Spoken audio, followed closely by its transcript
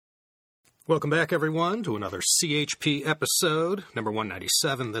Welcome back, everyone, to another CHP episode, number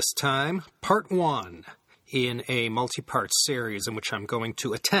 197 this time, part 1, in a multi-part series in which I'm going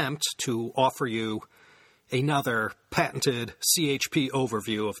to attempt to offer you another patented CHP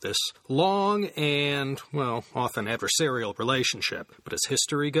overview of this long and, well, often adversarial relationship. But as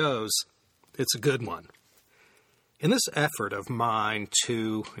history goes, it's a good one. In this effort of mine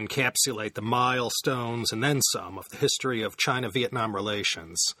to encapsulate the milestones and then some of the history of China-Vietnam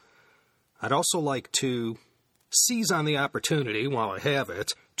relations, I'd also like to seize on the opportunity, while I have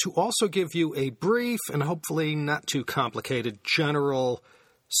it, to also give you a brief and hopefully not too complicated general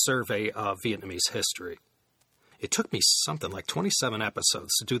survey of Vietnamese history. It took me something like 27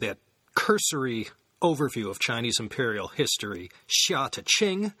 episodes to do that cursory overview of Chinese imperial history, Xia to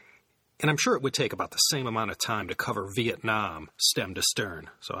Qing, and I'm sure it would take about the same amount of time to cover Vietnam stem to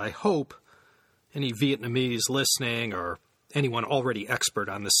stern. So I hope any Vietnamese listening or anyone already expert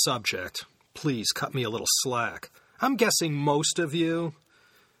on this subject, please cut me a little slack. I'm guessing most of you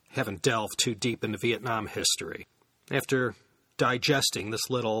haven't delved too deep into Vietnam history. After digesting this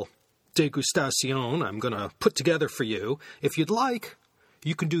little degustation I'm going to put together for you, if you'd like,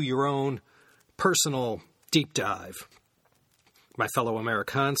 you can do your own personal deep dive. My fellow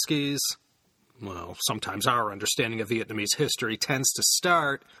Amerikanskis, well, sometimes our understanding of Vietnamese history tends to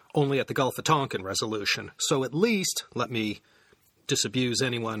start only at the Gulf of Tonkin Resolution. So at least, let me disabuse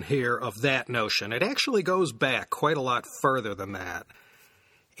anyone here of that notion. It actually goes back quite a lot further than that.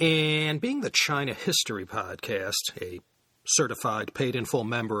 And being the China History Podcast, a certified paid-in-full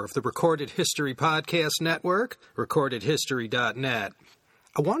member of the Recorded History Podcast Network, recordedhistory.net,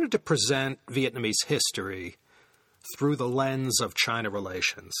 I wanted to present Vietnamese history through the lens of China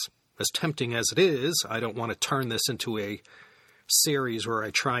relations. As tempting as it is, I don't want to turn this into a series where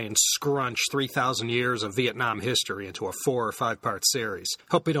I try and scrunch 3,000 years of Vietnam history into a 4 or 5 part series.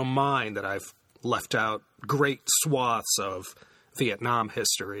 Hope you don't mind that I've left out great swaths of Vietnam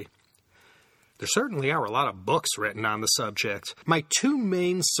history. There certainly are a lot of books written on the subject. My 2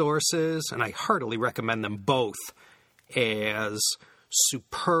 main sources, and I heartily recommend them both as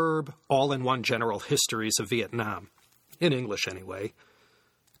superb all-in-one general histories of Vietnam, in English anyway.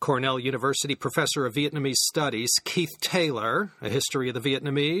 Cornell University Professor of Vietnamese Studies, Keith Taylor, A History of the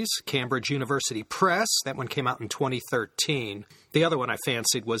Vietnamese, Cambridge University Press. That one came out in 2013. The other one I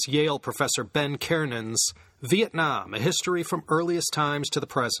fancied was Yale Professor Ben Kiernan's Vietnam, A History from Earliest Times to the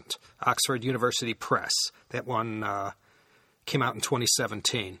Present, Oxford University Press. That one came out in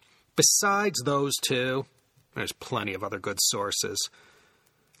 2017. Besides those 2, there's plenty of other good sources.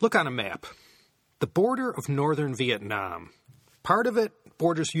 Look on a map. The border of northern Vietnam, part of it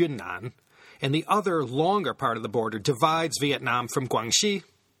borders Yunnan, and the other longer part of the border divides Vietnam from Guangxi.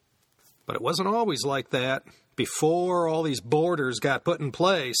 But it wasn't always like that. Before all these borders got put in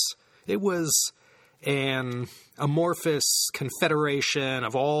place, it was an amorphous confederation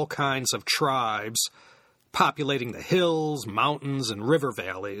of all kinds of tribes populating the hills, mountains, and river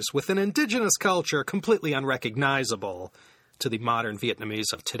valleys with an indigenous culture completely unrecognizable to the modern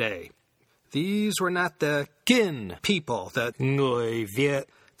Vietnamese of today. These were not the Kinh people, the Người Viet,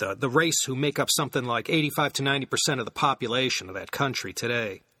 the race who make up something like 85 to 90% of the population of that country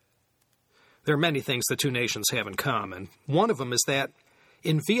today. There are many things the 2 nations have in common. One of them is that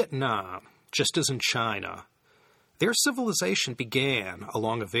in Vietnam, just as in China, their civilization began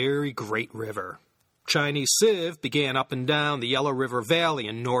along a very great river. Chinese civ began up and down the Yellow River Valley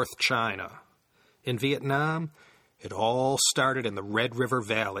in North China. In Vietnam, it all started in the Red River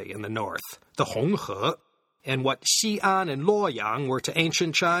Valley in the north, the Honghe, and what Xi'an and Luoyang were to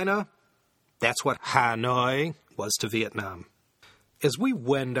ancient China, that's what Hanoi was to Vietnam. As we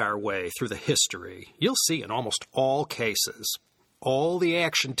wend our way through the history, you'll see in almost all cases, all the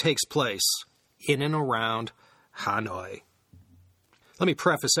action takes place in and around Hanoi. Let me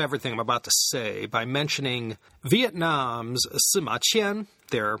preface everything I'm about to say by mentioning Vietnam's Sima Qian,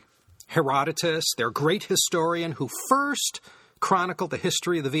 their Herodotus, their great historian who first chronicled the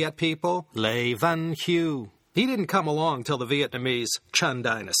history of the Viet people, Le Van Hue. He didn't come along till the Vietnamese Chun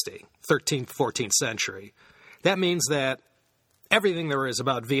dynasty, 13th, 14th century. That means that everything there is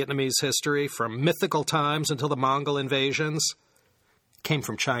about Vietnamese history, from mythical times until the Mongol invasions, came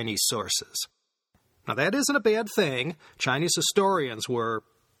from Chinese sources. Now, that isn't a bad thing. Chinese historians were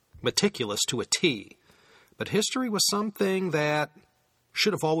meticulous to a T. But history was something that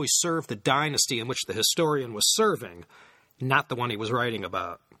should have always served the dynasty in which the historian was serving, not the one he was writing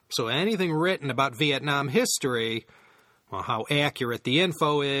about. So anything written about Vietnam history, well, how accurate the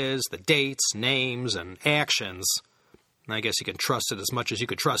info is, the dates, names, and actions, I guess you can trust it as much as you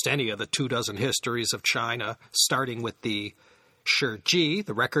could trust any of the 24 histories of China, starting with the Shiji,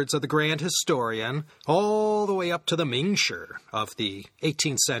 the records of the grand historian, all the way up to the Mingshi of the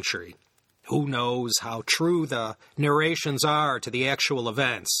 18th century. Who knows how true the narrations are to the actual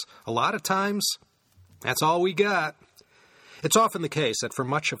events? A lot of times, that's all we got. It's often the case that for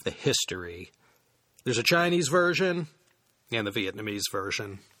much of the history, there's a Chinese version and the Vietnamese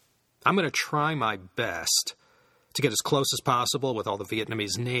version. I'm going to try my best to get as close as possible with all the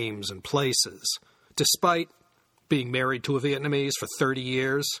Vietnamese names and places. Despite being married to a Vietnamese for 30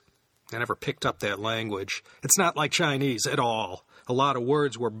 years, I never picked up that language. It's not like Chinese at all. A lot of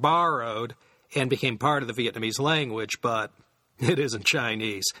words were borrowed and became part of the Vietnamese language, but it isn't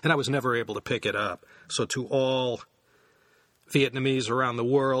Chinese, and I was never able to pick it up. So to all Vietnamese around the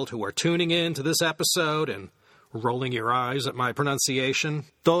world who are tuning in to this episode and rolling your eyes at my pronunciation,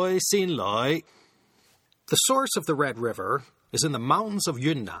 Tôi xin lỗi. The source of the Red River is in the mountains of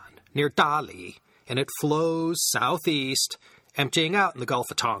Yunnan, near Dali, and it flows southeast, emptying out in the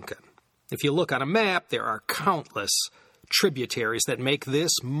Gulf of Tonkin. If you look on a map, there are countless tributaries that make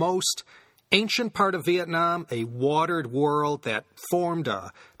this most ancient part of Vietnam a watered world that formed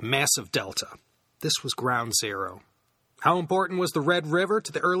a massive delta. This was ground zero. How important was the Red River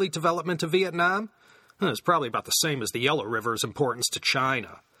to the early development of Vietnam? It's probably about the same as the Yellow River's importance to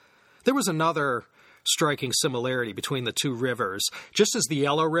China. There was another striking similarity between the two rivers. Just as the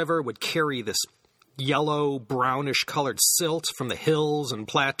Yellow River would carry this yellow, brownish-colored silt from the hills and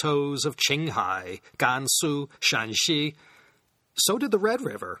plateaus of Qinghai, Gansu, Shanxi, so did the Red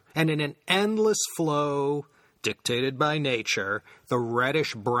River, and in an endless flow dictated by nature, the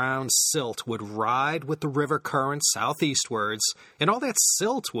reddish-brown silt would ride with the river current southeastwards, and all that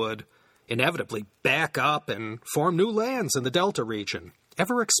silt would inevitably back up and form new lands in the delta region,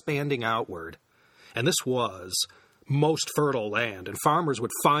 ever expanding outward. And this was most fertile land, and farmers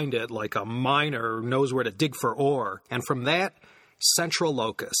would find it like a miner knows where to dig for ore. And from that central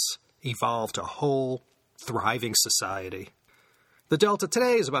locus evolved a whole thriving society. The delta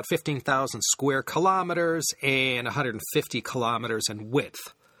today is about 15,000 square kilometers and 150 kilometers in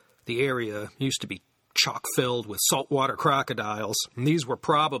width. The area used to be chock-filled with saltwater crocodiles, and these were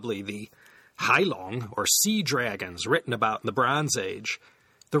probably the Hailong, or sea dragons, written about in the Bronze Age.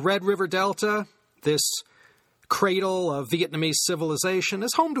 The Red River Delta, this cradle of Vietnamese civilization,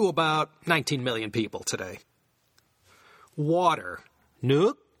 is home to about 19 million people today. Water,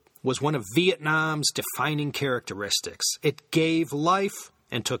 nước, was one of Vietnam's defining characteristics. It gave life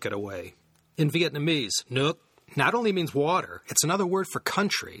and took it away. In Vietnamese, nước not only means water, it's another word for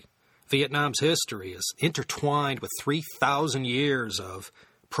country. Vietnam's history is intertwined with 3,000 years of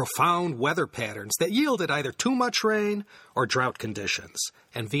profound weather patterns that yielded either too much rain or drought conditions.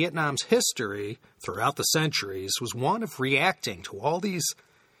 And Vietnam's history, throughout the centuries, was one of reacting to all these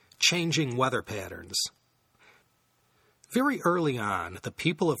changing weather patterns. Very early on, the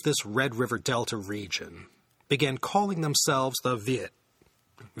people of this Red River Delta region began calling themselves the Viet,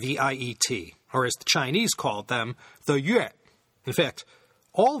 V-I-E-T, or as the Chinese called them, the Yue. In fact,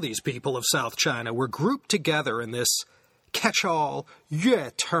 all these people of South China were grouped together in this catch-all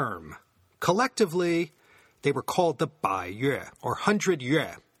Yue term. Collectively, they were called the Bai Yue, or 100 Yue.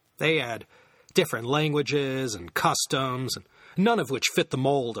 They had different languages and customs, none of which fit the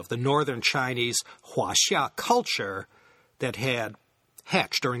mold of the northern Chinese Huaxia culture that had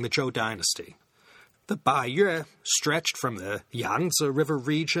hatched during the Zhou dynasty. The Bai Yue stretched from the Yangtze River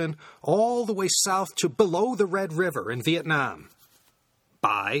region all the way south to below the Red River in Vietnam.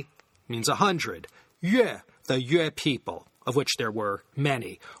 Bai means 100. Yue, the Yue people, of which there were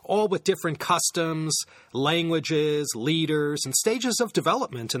many, all with different customs, languages, leaders, and stages of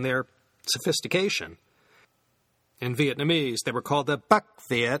development in their sophistication. In Vietnamese, they were called the Bắc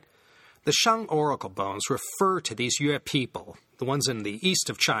Viet. The Shang oracle bones refer to these Yue people, the ones in the east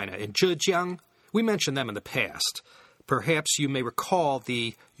of China, in Zhejiang. We mentioned them in the past. Perhaps you may recall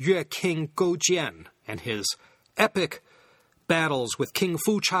the Yue King Goujian and his epic battles with King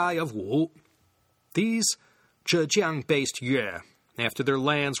Fuchai of Wu. These Zhejiang-based Yue, after their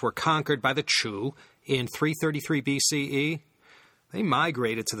lands were conquered by the Chu in 333 BCE, they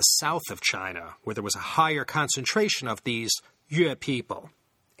migrated to the south of China, where there was a higher concentration of these Yue people.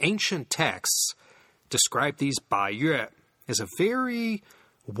 Ancient texts describe these Bai Yue as a very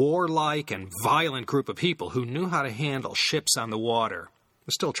warlike and violent group of people who knew how to handle ships on the water.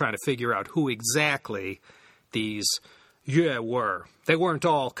 We're still trying to figure out who exactly these Yue were. They weren't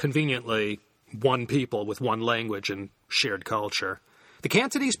all conveniently one people with one language and shared culture. The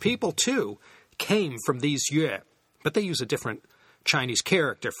Cantonese people, too, came from these Yue, but they use a different Chinese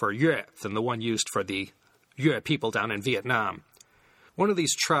character for Yue than the one used for the Yue people down in Vietnam. One of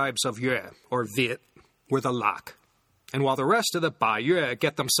these tribes of Yue, or Viet, were the Lac. And while the rest of the Baiyue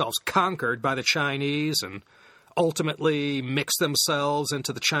get themselves conquered by the Chinese and ultimately mix themselves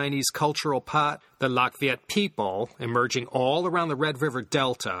into the Chinese cultural pot, the Lac Viet people, emerging all around the Red River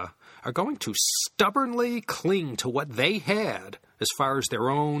Delta, are going to stubbornly cling to what they had as far as their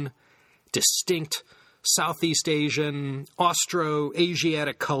own distinct Southeast Asian,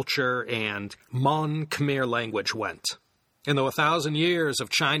 Austro-Asiatic culture and Mon Khmer language went. And though 1,000 years of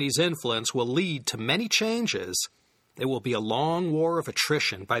Chinese influence will lead to many changes, it will be a long war of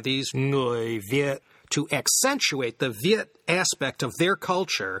attrition by these Người Viet to accentuate the Viet aspect of their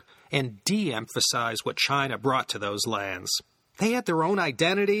culture and de-emphasize what China brought to those lands. They had their own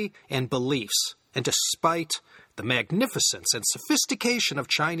identity and beliefs, and despite the magnificence and sophistication of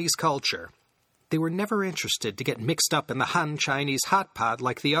Chinese culture, they were never interested to get mixed up in the Han Chinese hot pot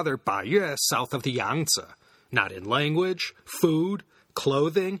like the other Baiyue south of the Yangtze, not in language, food,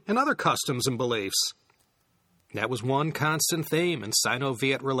 clothing, and other customs and beliefs. That was one constant theme in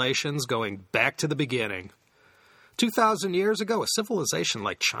Sino-Viet relations going back to the beginning. 2,000 years ago, a civilization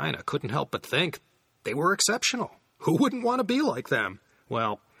like China couldn't help but think they were exceptional. Who wouldn't want to be like them?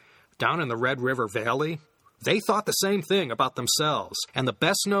 Well, down in the Red River Valley, they thought the same thing about themselves, and the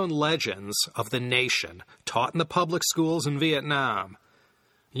best-known legends of the nation taught in the public schools in Vietnam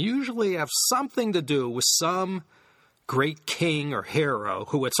usually have something to do with some great king or hero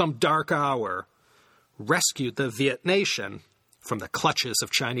who at some dark hour rescued the Viet nation from the clutches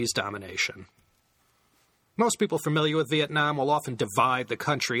of Chinese domination. Most people familiar with Vietnam will often divide the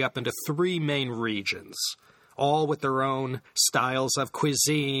country up into 3 main regions, all with their own styles of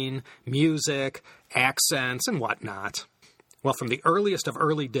cuisine, music, accents, and whatnot. Well, from the earliest of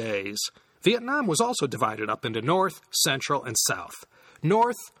early days, Vietnam was also divided up into North, Central, and South.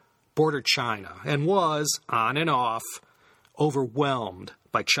 North bordered China and was, on and off, overwhelmed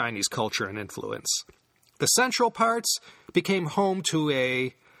by Chinese culture and influence. The central parts became home to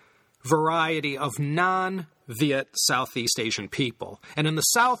a variety of non-Viet Southeast Asian people. And in the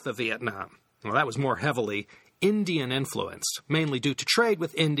south of Vietnam, well, that was more heavily Indian-influenced, mainly due to trade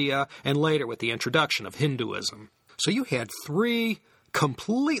with India and later with the introduction of Hinduism. So you had 3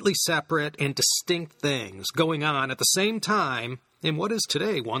 completely separate and distinct things going on at the same time in what is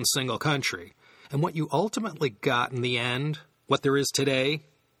today one single country. And what you ultimately got in the end, what there is today,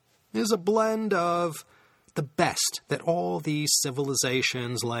 is a blend of the best that all these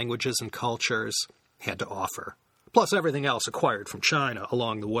civilizations, languages, and cultures had to offer, plus everything else acquired from China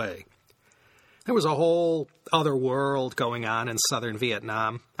along the way. There was a whole other world going on in southern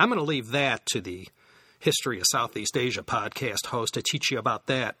Vietnam. I'm going to leave that to the History of Southeast Asia podcast host to teach you about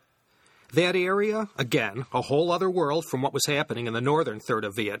that. That area, again, a whole other world from what was happening in the northern third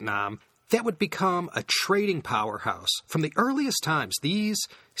of Vietnam, that would become a trading powerhouse. From the earliest times, these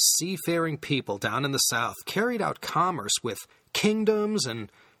seafaring people down in the south carried out commerce with kingdoms and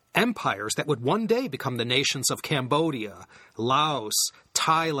empires that would one day become the nations of Cambodia, Laos,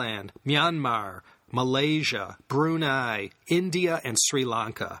 Thailand, Myanmar, Malaysia, Brunei, India, and Sri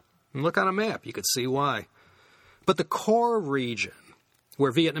Lanka. And look on a map, you could see why. But the core region,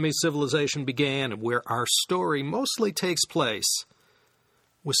 where Vietnamese civilization began and where our story mostly takes place,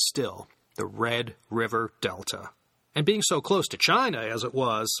 was still the Red River Delta. And being so close to China as it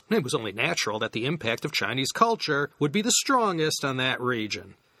was only natural that the impact of Chinese culture would be the strongest on that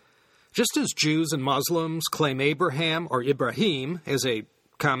region. Just as Jews and Muslims claim Abraham or Ibrahim as a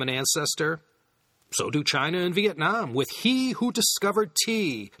common ancestor, so do China and Vietnam, with he who discovered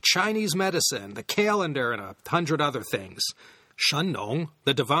tea, Chinese medicine, the calendar, and 100 other things. Shan Nong,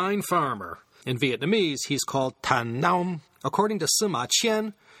 the divine farmer. In Vietnamese, he's called Tan Nam. According to Sima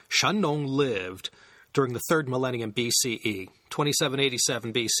Qian, Shan Nong lived during the 3rd millennium BCE.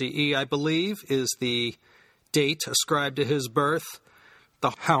 2787 BCE, I believe, is the date ascribed to his birth. The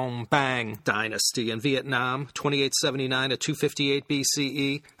Hong Bang dynasty in Vietnam, 2879 to 258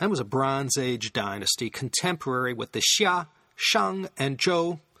 BCE. That was a Bronze Age dynasty, contemporary with the Xia, Shang, and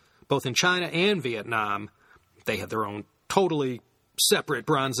Zhou. Both in China and Vietnam, they had their own totally separate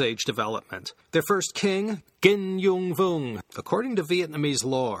Bronze Age development. Their first king, Gin Yung Vung, according to Vietnamese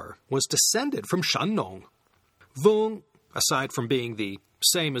lore, was descended from Shan Nong. Vung, aside from being the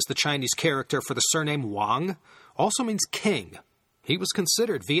same as the Chinese character for the surname Wang, also means king. He was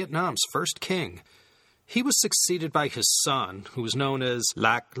considered Vietnam's first king. He was succeeded by his son, who was known as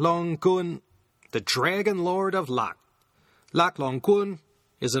Lac Long Gun, the Dragon Lord of Lac. Lac Long Gun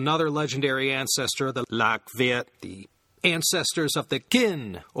is another legendary ancestor of the Lac Viet, the ancestors of the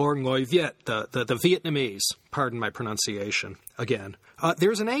Kinh, or Người Viet, the Vietnamese. Pardon my pronunciation again.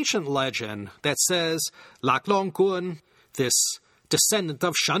 There's an ancient legend that says Lac Long Gun, this descendant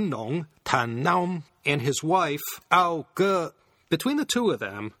of Shan Nong, Tan Naum, and his wife, Ao Ge. Between the two of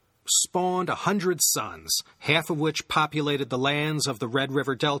them, spawned 100 sons, half of which populated the lands of the Red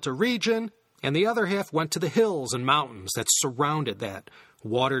River Delta region, and the other half went to the hills and mountains that surrounded that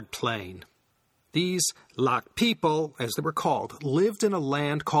watered plain. These Lak people, as they were called, lived in a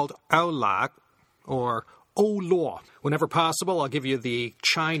land called Ao Lak, or O Lo. Whenever possible, I'll give you the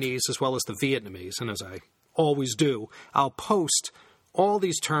Chinese as well as the Vietnamese, and as I always do, I'll post all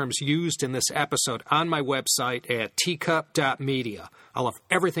these terms used in this episode on my website at teacup.media. I'll have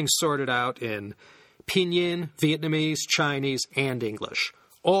everything sorted out in Pinyin, Vietnamese, Chinese, and English.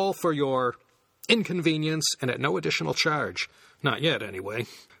 All for your inconvenience and at no additional charge. Not yet, anyway.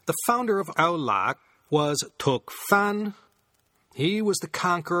 The founder of Ao Lak was Tuk Fan. He was the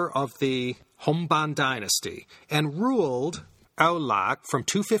conqueror of the Homban dynasty and ruled Ao Lak from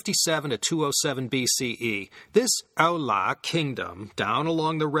 257 to 207 BCE. This Ao Lak kingdom, down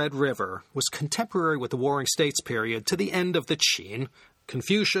along the Red River, was contemporary with the Warring States period to the end of the Qin.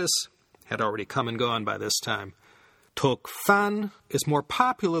 Confucius had already come and gone by this time. Tuk Fan is more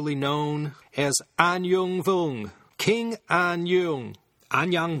popularly known as Anyang Vung, King Anyang,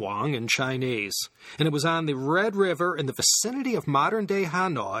 Anyang Wang in Chinese. And it was on the Red River in the vicinity of modern-day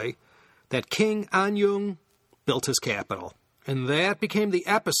Hanoi that King Anyang built his capital. And that became the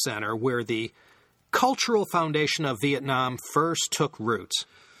epicenter where the cultural foundation of Vietnam first took root.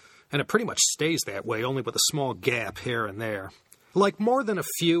 And it pretty much stays that way, only with a small gap here and there. Like more than a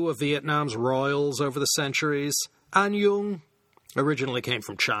few of Vietnam's royals over the centuries, Anyang originally came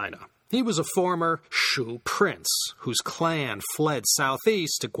from China. He was a former Shu prince whose clan fled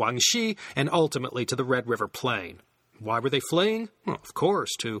southeast to Guangxi and ultimately to the Red River Plain. Why were they fleeing? Well, of course,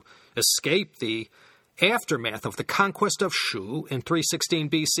 to escape the aftermath of the conquest of Shu in 316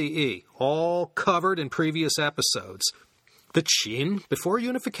 BCE, all covered in previous episodes. The Qin, before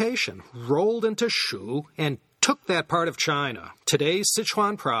unification, rolled into Shu and took that part of China, today's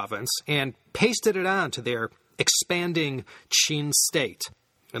Sichuan province, and pasted it on to their expanding Qin state.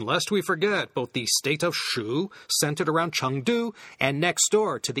 And lest we forget, both the state of Shu, centered around Chengdu, and next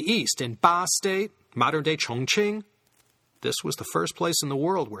door to the east in Ba State, modern-day Chongqing, this was the first place in the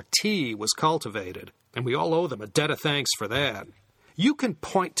world where tea was cultivated, and we all owe them a debt of thanks for that. You can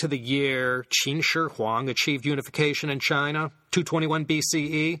point to the year Qin Shi Huang achieved unification in China, 221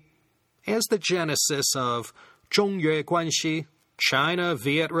 BCE, as the genesis of Zhongyue Guanxi,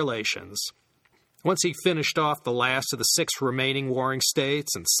 China-Viet relations. Once he finished off the last of the 6 remaining warring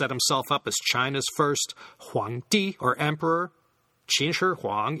states and set himself up as China's first Huangdi, or emperor, Qin Shi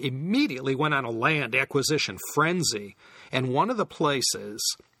Huang immediately went on a land acquisition frenzy, and one of the places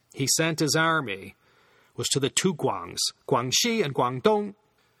he sent his army was to the two Guangs, Guangxi and Guangdong.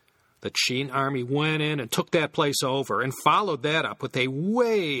 The Qin army went in and took that place over and followed that up with a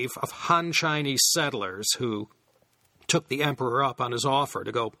wave of Han Chinese settlers who took the emperor up on his offer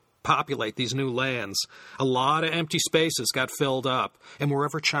to go populate these new lands. A lot of empty spaces got filled up, and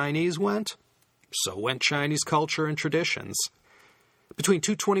wherever Chinese went, so went Chinese culture and traditions. Between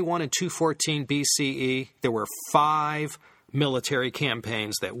 221 and 214 BCE, there were 5 military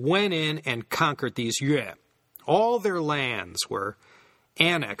campaigns that went in and conquered these Yue. All their lands were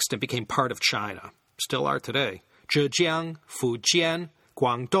annexed and became part of China. Still are today. Zhejiang, Fujian,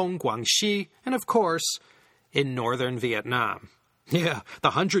 Guangdong, Guangxi, and of course, in northern Vietnam. Yeah, the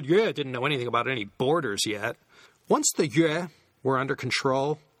 100 Yue didn't know anything about any borders yet. Once the Yue were under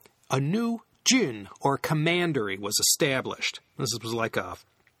control, a new Jun, or commandery, was established. This was like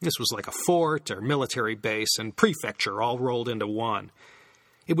a fort or military base and prefecture all rolled into one.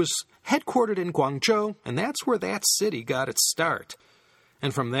 It was headquartered in Guangzhou, and that's where that city got its start.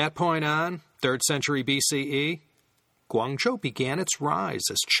 And from that point on, 3rd century BCE, Guangzhou began its rise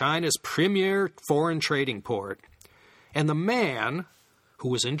as China's premier foreign trading port. And the man who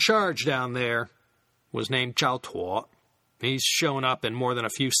was in charge down there was named Zhao Tuo. He's shown up in more than a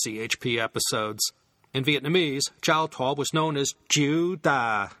few CHP episodes. In Vietnamese, Zhao Tuo was known as Jiu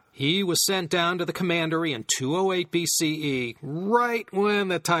Da. He was sent down to the commandery in 208 BCE, right when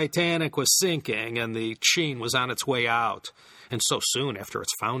the Titanic was sinking and the Qin was on its way out, and so soon after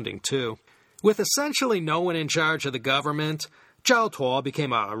its founding, too. With essentially no one in charge of the government, Zhao Tuo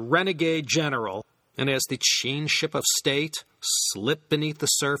became a renegade general, and as the Qin ship of state slipped beneath the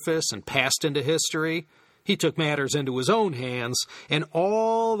surface and passed into history, he took matters into his own hands, and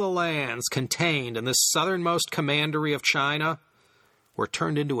all the lands contained in the southernmost commandery of China were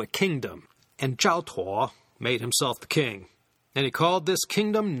turned into a kingdom, and Zhao Tuo made himself the king. And he called this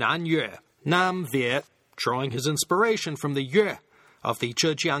kingdom Nanyue, Nam Viet, drawing his inspiration from the Yue of the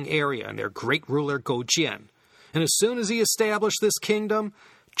Zhejiang area and their great ruler Gojian. And as soon as he established this kingdom,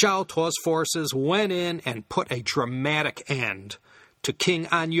 Zhao Tuo's forces went in and put a dramatic end to King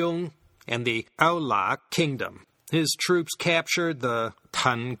Anyung and the Nanyue Kingdom. His troops captured the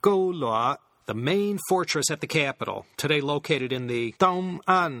Tangolua, the main fortress at the capital, today located in the Dong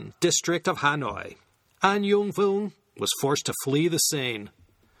An district of Hanoi. Anyung Vung was forced to flee the scene.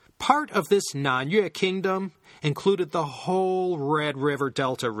 Part of this Nanyue Kingdom included the whole Red River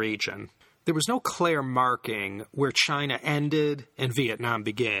Delta region. There was no clear marking where China ended and Vietnam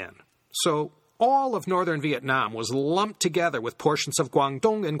began. So all of northern Vietnam was lumped together with portions of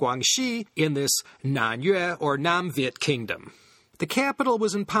Guangdong and Guangxi in this Nanyue or Nam Viet Kingdom. The capital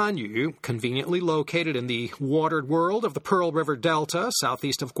was in Panyu, conveniently located in the watered world of the Pearl River Delta,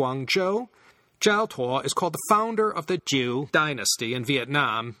 southeast of Guangzhou. Zhao Tuo is called the founder of the Zhou dynasty in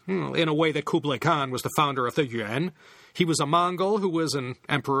Vietnam, in a way that Kublai Khan was the founder of the Yuan. He was a Mongol who was an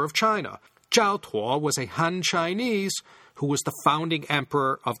emperor of China. Zhao Tuo was a Han Chinese who was the founding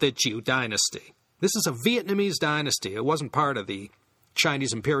emperor of the Zhou dynasty. This is a Vietnamese dynasty. It wasn't part of the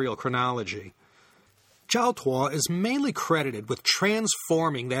Chinese imperial chronology. Zhao Tuo is mainly credited with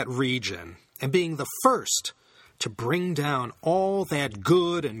transforming that region and being the first to bring down all that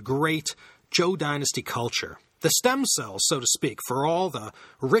good and great Zhou dynasty culture, the stem cells, so to speak, for all the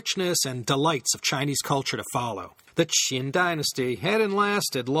richness and delights of Chinese culture to follow. The Qin dynasty hadn't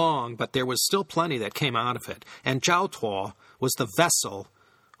lasted long, but there was still plenty that came out of it, and Zhao Tuo was the vessel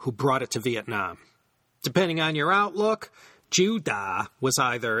who brought it to Vietnam. Depending on your outlook, Zhou Da was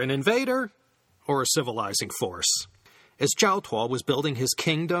either an invader or a civilizing force. As Zhao Tuo was building his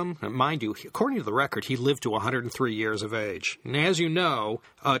kingdom, and mind you, according to the record, he lived to 103 years of age. And as you know,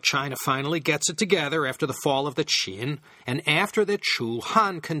 China finally gets it together after the fall of the Qin, and after the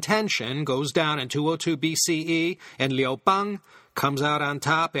Chu-Han contention goes down in 202 BCE, and Liu Bang comes out on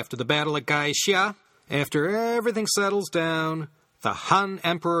top after the Battle of Gaixia. After everything settles down, the Han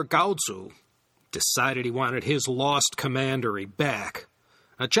Emperor Gaozu decided he wanted his lost commandery back.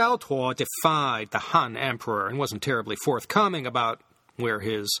 Now, Zhao Tuo defied the Han Emperor and wasn't terribly forthcoming about where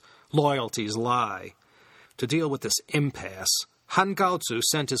his loyalties lie. To deal with this impasse, Han Gaozu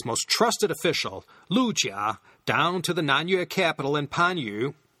sent his most trusted official, Lu Jia, down to the Nanyue capital in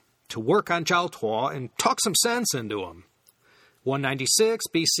Panyu to work on Zhao Tuo and talk some sense into him. 196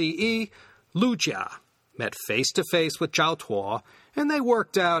 BCE, Lu Jia met face-to-face with Zhao Tuo, and they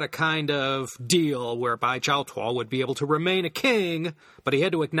worked out a kind of deal whereby Zhao Tuo would be able to remain a king, but he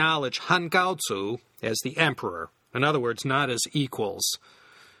had to acknowledge Han Gaozu as the emperor. In other words, not as equals.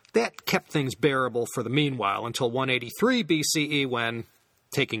 That kept things bearable for the meanwhile until 183 BCE when,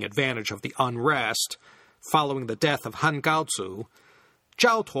 taking advantage of the unrest following the death of Han Gaozu,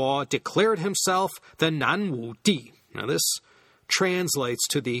 Zhao Tuo declared himself the Nanwu Di. Now this translates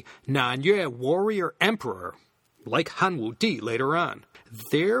to the Nanyue warrior emperor, like Han Wu Di later on.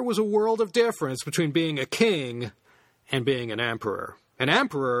 There was a world of difference between being a king and being an emperor. An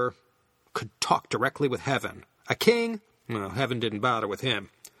emperor could talk directly with heaven. A king, well, heaven didn't bother with him.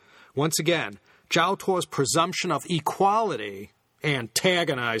 Once again, Zhao Tuo's presumption of equality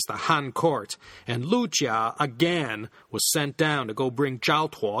antagonized the Han court, and Lu Jia again was sent down to go bring Zhao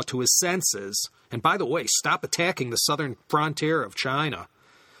Tuo to his senses. And by the way, stop attacking the southern frontier of China.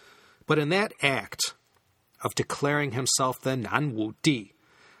 But in that act of declaring himself the Nanwu Di,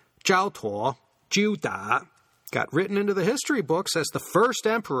 Zhao Tuo, Zhou Da, got written into the history books as the first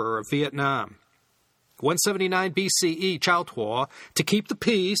emperor of Vietnam. 179 BCE, Zhao Tuo, to keep the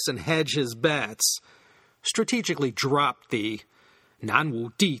peace and hedge his bets, strategically dropped the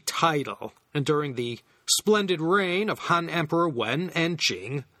Nanwu Di title, and during the splendid reign of Han Emperor Wen and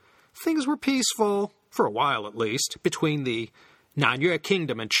Jing, things were peaceful, for a while at least, between the Nanyue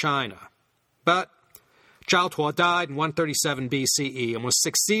Kingdom and China. But Zhao Tuo died in 137 BCE and was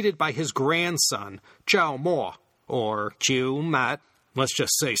succeeded by his grandson, Zhao Mo, or Jiu Mat. Let's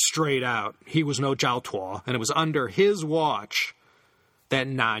just say straight out, he was no Zhao Tuo, and it was under his watch that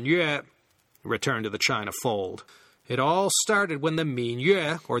Nanyue returned to the China fold. It all started when the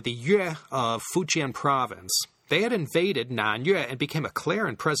Mingyue, or the Yue of Fujian province, they had invaded Nanyue and became a clear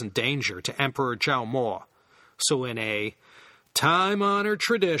and present danger to Emperor Zhao Mo. So in a time-honored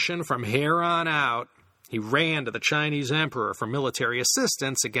tradition from here on out, he ran to the Chinese emperor for military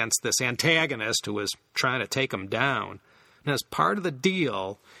assistance against this antagonist who was trying to take him down. And as part of the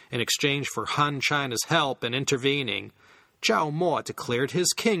deal, in exchange for Han China's help in intervening, Zhao Mo declared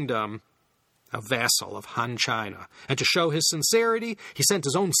his kingdom a vassal of Han China. And to show his sincerity, he sent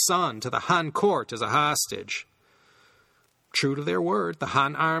his own son to the Han court as a hostage. True to their word, the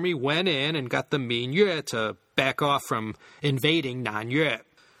Han army went in and got the Mingyue to back off from invading Nanyue.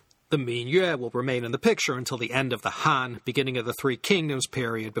 The Nanyue will remain in the picture until the end of the Han, beginning of the Three Kingdoms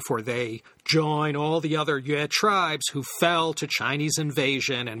period, before they join all the other Yue tribes who fell to Chinese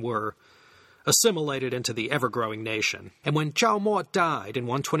invasion and were assimilated into the ever-growing nation. And when Zhao Mo died in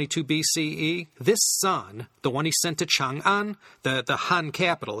 122 BCE, this son, the one he sent to Chang'an, the Han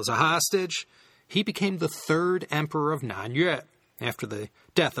capital, as a hostage, he became the third emperor of Nanyue after the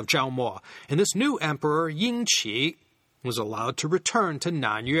death of Zhao Mo. And this new emperor, Yingqi, was allowed to return to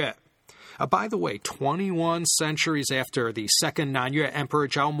Nanyue. By the way, 21 centuries after the second Nanyue emperor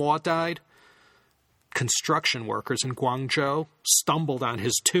Zhao Mo died, construction workers in Guangzhou stumbled on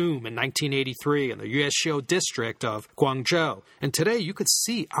his tomb in 1983 in the Yuexiu district of Guangzhou. And today you could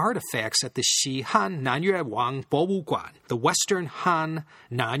see artifacts at the Xihan Nanyue Wang Bowuguan, the Western Han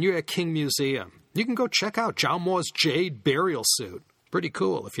Nanyue King Museum. You can go check out Zhao Mo's jade burial suit. Pretty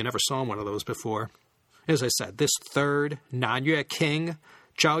cool if you never saw one of those before. As I said, this third Nanyue king,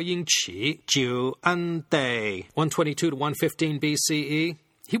 Zhao Yingqi, Jiu Ande, 122 to 115 BCE,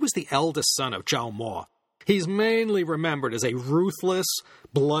 he was the eldest son of Zhao Mo. He's mainly remembered as a ruthless,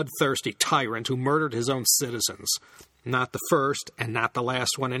 bloodthirsty tyrant who murdered his own citizens. Not the first and not the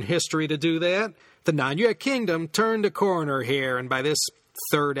last one in history to do that. The Nanyue Kingdom turned a corner here, and by this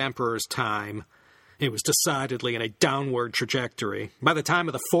third emperor's time, it was decidedly in a downward trajectory. By the time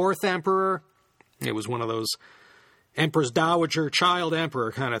of the fourth emperor, it was one of those Empress Dowager, Child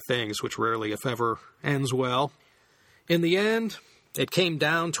Emperor kind of things, which rarely, if ever, ends well. In the end, it came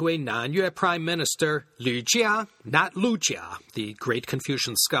down to a Nanyue Prime Minister, Liu Jia, not Lu Jia, the great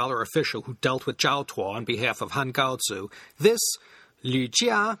Confucian scholar official who dealt with Zhao Tuo on behalf of Han Gaozu. This Liu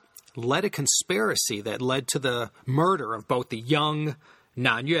Jia led a conspiracy that led to the murder of both the young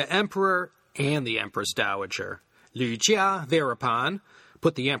Nanyue Emperor and the Empress Dowager. Liu Jia, thereupon,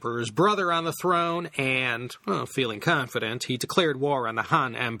 put the emperor's brother on the throne and, feeling confident, he declared war on the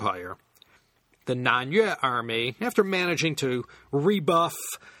Han Empire. The Nanyue army, after managing to rebuff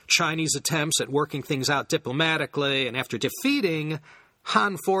Chinese attempts at working things out diplomatically and after defeating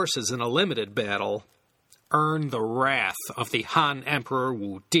Han forces in a limited battle, earned the wrath of the Han Emperor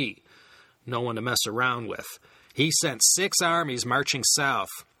Wu Di, no one to mess around with. He sent 6 armies marching south,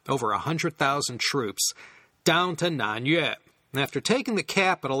 over 100,000 troops, down to Nanyue. After taking the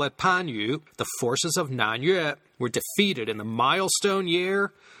capital at Panyu, the forces of Nanyue were defeated in the milestone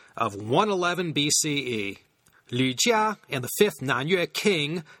year of 111 BCE. Liu Jia and the 5th Nanyue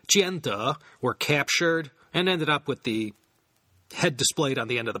king, Jiande, were captured and ended up with the head displayed on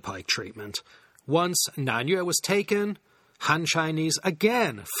the end of the pike treatment. Once Nanyue was taken, Han Chinese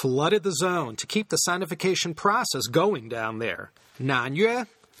again flooded the zone to keep the sinification process going down there. Nanyue,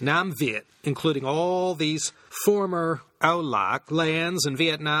 Nam Viet, including all these former Aulac lands in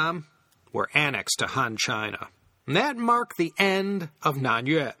Vietnam, were annexed to Han China. And that marked the end of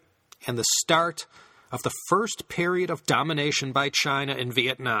Nanyue and the start of the first period of domination by China in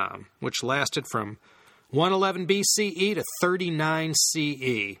Vietnam, which lasted from 111 BCE to 39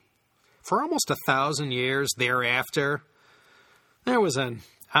 CE. For almost 1,000 years thereafter, there was an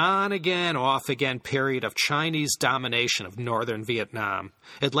on-again, off-again period of Chinese domination of northern Vietnam.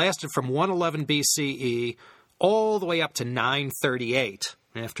 It lasted from 111 BCE all the way up to 938,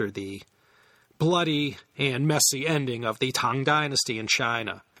 after the bloody and messy ending of the Tang Dynasty in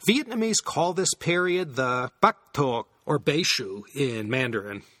China. Vietnamese call this period the Bac Thuc, or Beishu in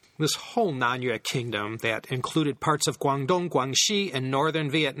Mandarin. This whole Nanyue Kingdom that included parts of Guangdong, Guangxi, and northern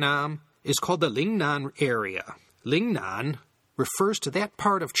Vietnam is called the Lingnan area. Lingnan refers to that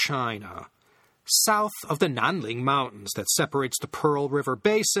part of China south of the Nanling Mountains that separates the Pearl River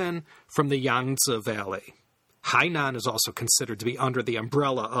Basin from the Yangtze Valley. Hainan is also considered to be under the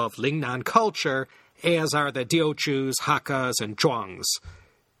umbrella of Lingnan culture, as are the Teochews, Hakkas, and Zhuangs.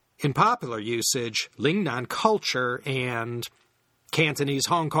 In popular usage, Lingnan culture and Cantonese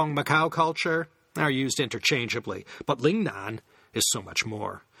Hong Kong Macau culture are used interchangeably, but Lingnan is so much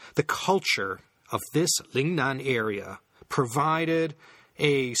more. The culture of this Lingnan area provided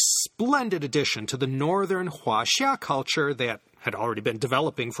a splendid addition to the northern Huaxia culture that had already been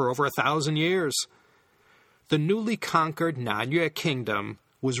developing for over 1,000 years. The newly conquered Nanyue Kingdom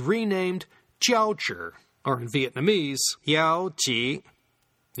was renamed Jiaozhi, or in Vietnamese, Yao Ji.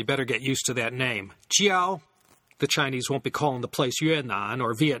 You better get used to that name. Jiao. The Chinese won't be calling the place Yunnan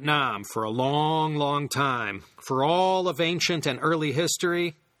or Vietnam for a long, long time. For all of ancient and early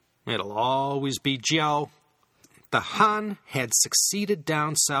history, it'll always be Jiao. The Han had succeeded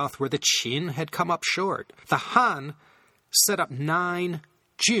down south where the Qin had come up short. The Han set up 9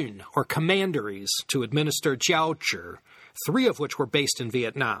 jun, or commanderies, to administer Jiaozhi, 3 of which were based in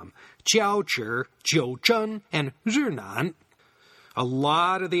Vietnam: Jiaozhi, Jiuzhen, and Yunnan. A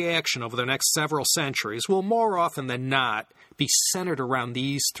lot of the action over the next several centuries will more often than not be centered around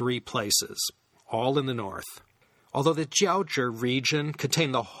these three places, all in the north. Although the Jiaozhi region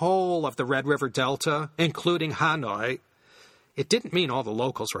contained the whole of the Red River Delta, including Hanoi, it didn't mean all the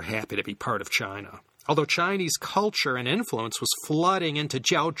locals were happy to be part of China. Although Chinese culture and influence was flooding into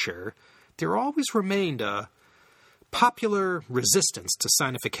Jiaozhi, there always remained a popular resistance to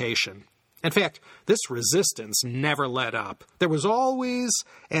Sinification. In fact, this resistance never let up. There was always,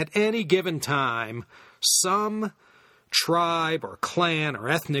 at any given time, some tribe or clan or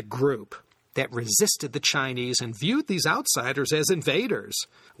ethnic group that resisted the Chinese and viewed these outsiders as invaders.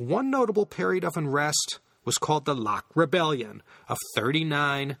 One notable period of unrest was called the Lac Rebellion of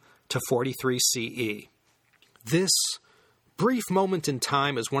 39 to 43 CE. This brief moment in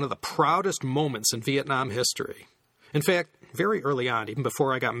time is one of the proudest moments in Vietnam history. In fact, very early on, even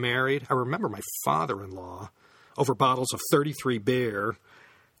before I got married, I remember my father-in-law, over bottles of 33 beer,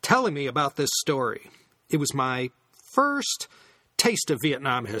 telling me about this story. It was my first taste of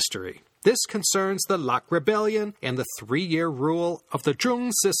Vietnam history. This concerns the Lac Rebellion and the 3-year rule of the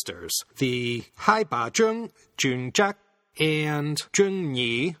Zhong sisters, the Hai Ba Zheng, Jun Jack, and Zheng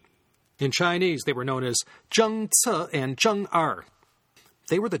Yi. In Chinese, they were known as Zheng Ce and Zheng Er.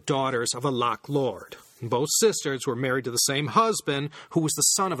 They were the daughters of a Lac lord. Both sisters were married to the same husband, who was the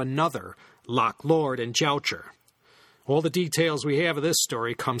son of another Lac lord in Jiaozhi. All the details we have of this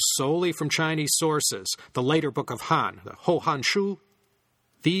story come solely from Chinese sources, the later Book of Han, the Ho Han Shu.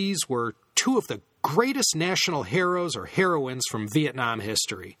 These were two of the greatest national heroes or heroines from Vietnam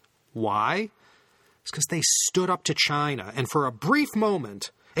history. Why? It's because they stood up to China and for a brief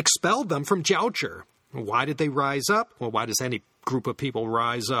moment expelled them from Jiaozhi. Why did they rise up? Well, why does any group of people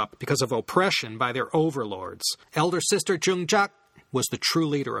rise up? Because of oppression by their overlords. Elder sister Zheng Jiak was the true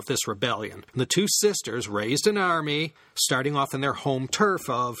leader of this rebellion. The two sisters raised an army, starting off in their home turf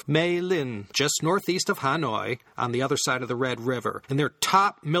of Mei Lin, just northeast of Hanoi, on the other side of the Red River. And their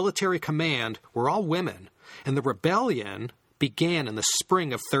top military command were all women. And the rebellion began in the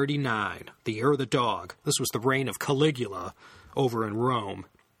spring of 39, the year of the dog. This was the reign of Caligula over in Rome.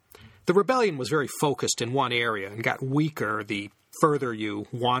 The rebellion was very focused in one area and got weaker the further you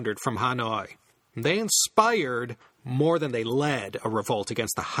wandered from Hanoi. They inspired more than they led a revolt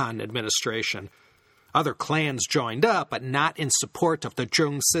against the Han administration. Other clans joined up, but not in support of the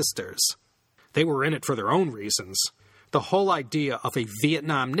Zheng sisters. They were in it for their own reasons. The whole idea of a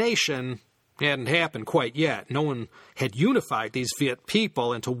Vietnam nation hadn't happened quite yet. No one had unified these Viet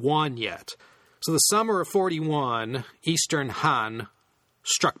people into one yet. So the summer of 41, Eastern Han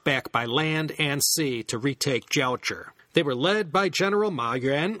struck back by land and sea to retake Jiaozhi. They were led by General Ma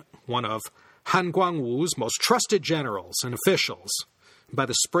Yuan, one of Han Guangwu's most trusted generals and officials. By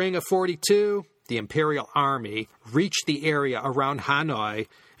the spring of 42, the Imperial Army reached the area around Hanoi,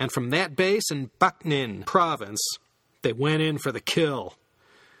 and from that base in Bac Ninh province, they went in for the kill.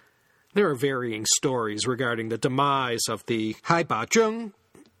 There are varying stories regarding the demise of the Hai Ba Zheng,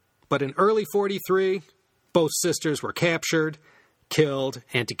 but in early 43, both sisters were captured, killed,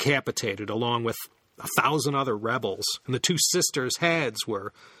 and decapitated, along with 1,000 other rebels. And the two sisters' heads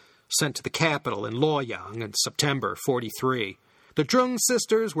were sent to the capital in Luoyang in September 43. The Zheng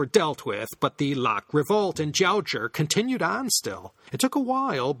sisters were dealt with, but the Lac revolt in Jiaozhi continued on still. It took a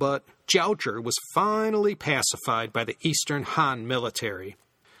while, but Jiaozhi was finally pacified by the Eastern Han military.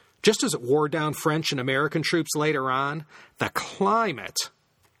 Just as it wore down French and American troops later on, the climate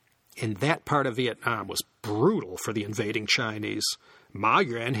in that part of Vietnam was brutal for the invading Chinese. Ma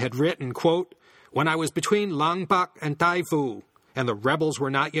Yuan had written, quote, "When I was between Lang Bak and Dai Vu, and the rebels were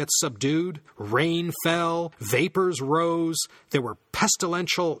not yet subdued, rain fell, vapors rose, there were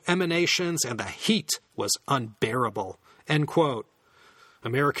pestilential emanations, and the heat was unbearable." End quote.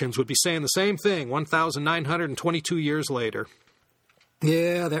 Americans would be saying the same thing 1,922 years later.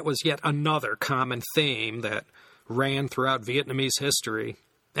 Yeah, that was yet another common theme that ran throughout Vietnamese history.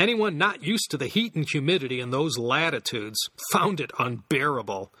 Anyone not used to the heat and humidity in those latitudes found it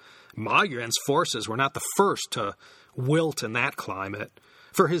unbearable. Ma Yuan's forces were not the first to wilt in that climate.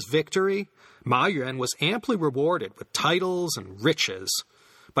 For his victory, Ma Yuan was amply rewarded with titles and riches,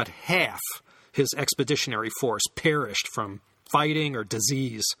 but half his expeditionary force perished from fighting or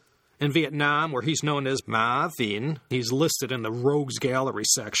disease. In Vietnam, where he's known as Ma Vinh, he's listed in the Rogues Gallery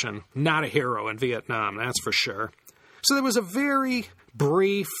section. Not a hero in Vietnam, that's for sure. So there was a very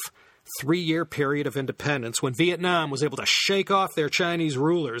brief 3-year period of independence when Vietnam was able to shake off their Chinese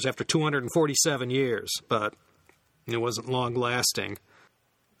rulers after 247 years, but it wasn't long-lasting.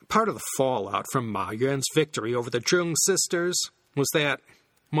 Part of the fallout from Ma Yuan's victory over the Zheng sisters was that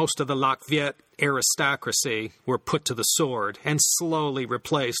most of the Lac Viet aristocracy were put to the sword and slowly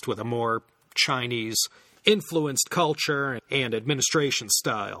replaced with a more Chinese-influenced culture and administration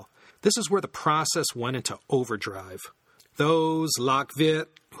style. This is where the process went into overdrive. Those Lac Viet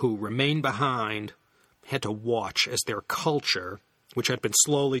who remained behind had to watch as their culture, which had been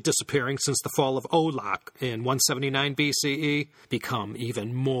slowly disappearing since the fall of Olac in 179 BCE, become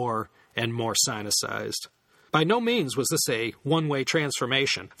even more and more Sinicized. By no means was this a one-way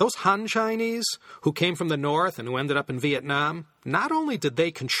transformation. Those Han Chinese who came from the north and who ended up in Vietnam, not only did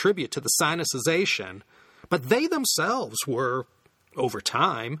they contribute to the Sinicization, but they themselves were, over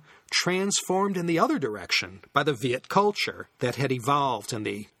time, transformed in the other direction by the Viet culture that had evolved in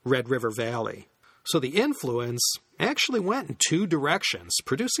the Red River Valley. So the influence actually went in two directions,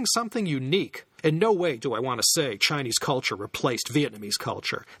 producing something unique. In no way do I want to say Chinese culture replaced Vietnamese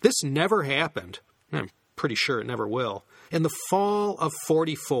culture. This never happened. I'm pretty sure it never will. In the fall of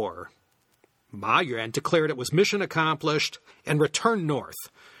 44, Ma Yuan declared it was mission accomplished and returned north.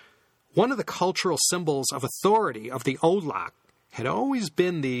 One of the cultural symbols of authority of the Olac had always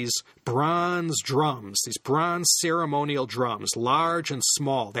been these bronze drums, these bronze ceremonial drums, large and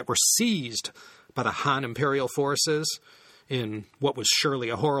small, that were seized by the Han imperial forces in what was surely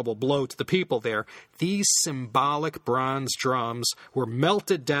a horrible blow to the people there. These symbolic bronze drums were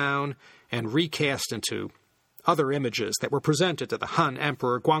melted down and recast into other images that were presented to the Han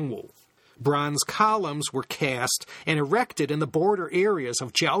Emperor Guangwu. Bronze columns were cast and erected in the border areas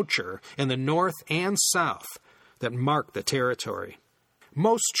of Jiaozhi in the north and south that marked the territory.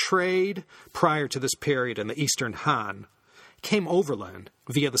 Most trade prior to this period in the Eastern Han came overland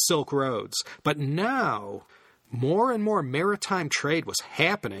via the Silk Roads, but now more and more maritime trade was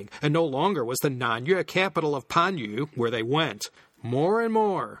happening, and no longer was the Nanyue capital of Panyu where they went. More and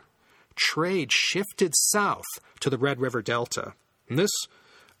more trade shifted south to the Red River Delta. And this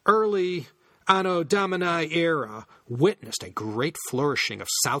early Anno Domini era witnessed a great flourishing of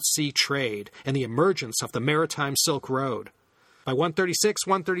South Sea trade and the emergence of the maritime Silk Road. By 136,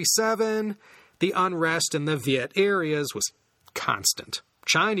 137, the unrest in the Viet areas was constant.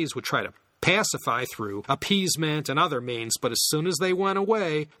 Chinese would try to pacify through appeasement and other means, but as soon as they went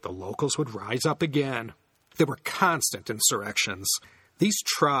away, the locals would rise up again. There were constant insurrections. These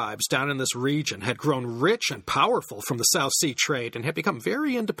tribes down in this region had grown rich and powerful from the South Sea trade and had become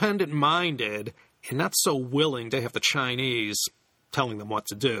very independent-minded and not so willing to have the Chinese telling them what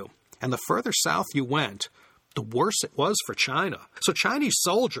to do. And the further south you went, the worse it was for China. So Chinese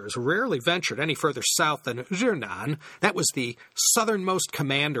soldiers rarely ventured any further south than Zhenan. That was the southernmost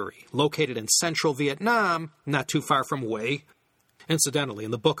commandery, located in central Vietnam, not too far from Hue. Incidentally,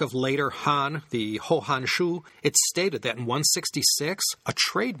 in the book of later Han, the Hohan Shu, it stated that in 166, a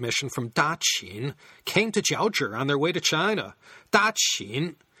trade mission from Daqin came to Jiaozhi on their way to China.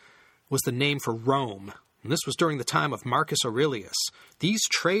 Daqin was the name for Rome, and this was during the time of Marcus Aurelius. These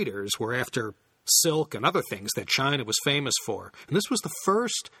traders were after silk and other things that China was famous for, and this was the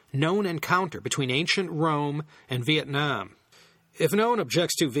first known encounter between ancient Rome and Vietnam. If no one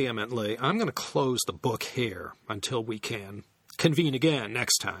objects too vehemently, I'm going to close the book here until we can convene again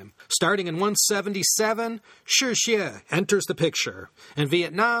next time. Starting in 177, Shi Xie enters the picture. In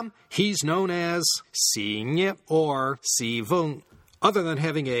Vietnam, he's known as Si Nye or Si Vung. Other than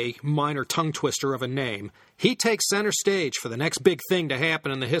having a minor tongue twister of a name, he takes center stage for the next big thing to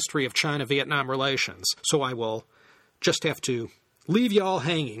happen in the history of China-Vietnam relations. So I will just have to leave you all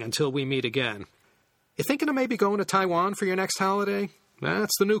hanging until we meet again. You thinking of maybe going to Taiwan for your next holiday?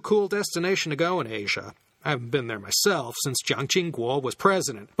 That's the new cool destination to go in Asia. I haven't been there myself since Jiang Jingguo was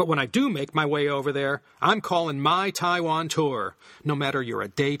president. But when I do make my way over there, I'm calling my Taiwan tour. No matter you're a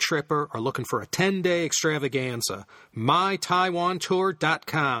day tripper or looking for a 10-day extravaganza,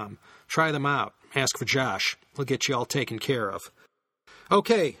 mytaiwantour.com. Try them out. Ask for Josh. He'll get you all taken care of.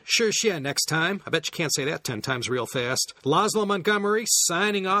 Okay, Shi Xie next time. I bet you can't say that 10 times real fast. Laszlo Montgomery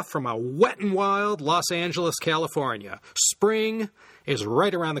signing off from a wet and wild Los Angeles, California. Spring is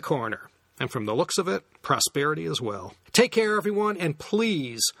right around the corner. And from the looks of it, prosperity as well. Take care, everyone, and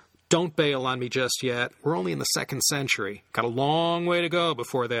please don't bail on me just yet. We're only in the 2nd century. Got a long way to go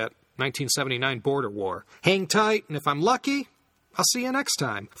before that 1979 border war. Hang tight, and if I'm lucky, I'll see you next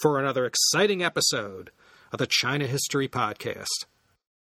time for another exciting episode of the China History Podcast.